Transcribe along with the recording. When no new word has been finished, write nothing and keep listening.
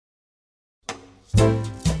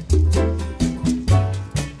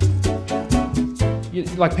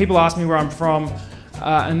Like, people ask me where I'm from,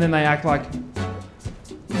 and then they act like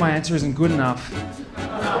my answer isn't good enough.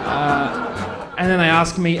 And then they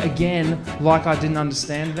ask me again like I didn't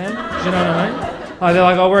understand them. Do you know what I mean? Like, they're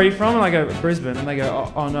like, oh, where are you from? And I go, Brisbane. And they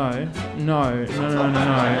go, oh no,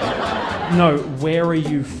 where are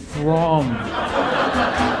you from?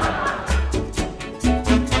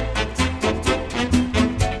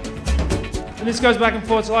 And this goes back and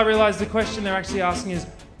forth till I realise the question they're actually asking is,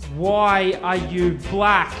 why are you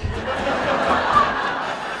black?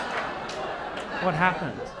 What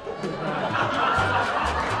happened?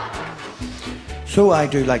 So I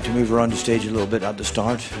do like to move around the stage a little bit at the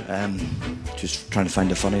start, just trying to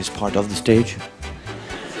find the funniest part of the stage.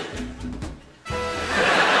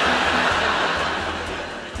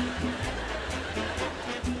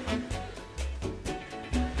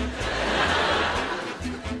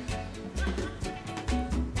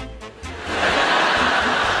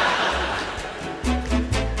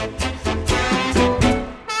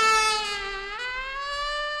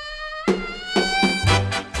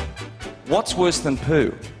 What's worse than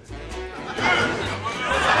poo?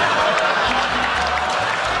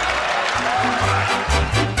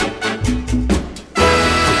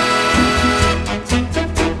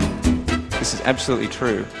 This is absolutely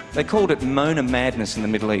true. They called it Mona madness in the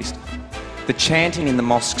Middle East. The chanting in the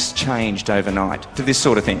mosques changed overnight to this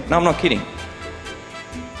sort of thing. No, I'm not kidding.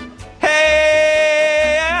 Hey,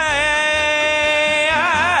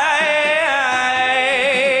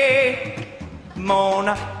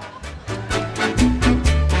 Mona.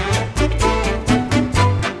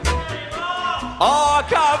 Oh,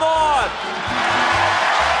 come on!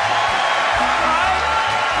 Right?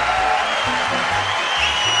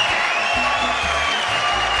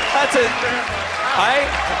 That's it. Hey,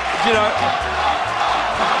 you know...